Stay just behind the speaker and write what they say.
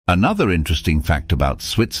Another interesting fact about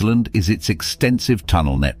Switzerland is its extensive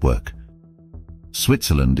tunnel network.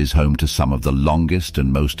 Switzerland is home to some of the longest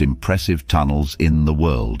and most impressive tunnels in the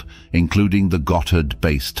world, including the Gotthard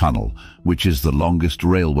Base Tunnel, which is the longest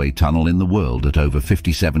railway tunnel in the world at over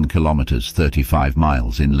 57 kilometers, 35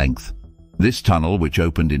 miles in length. This tunnel, which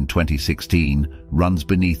opened in 2016, runs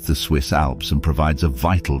beneath the Swiss Alps and provides a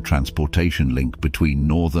vital transportation link between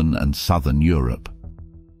northern and southern Europe.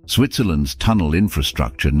 Switzerland's tunnel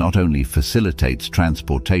infrastructure not only facilitates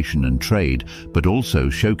transportation and trade, but also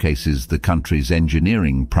showcases the country's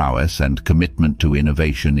engineering prowess and commitment to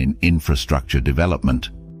innovation in infrastructure development.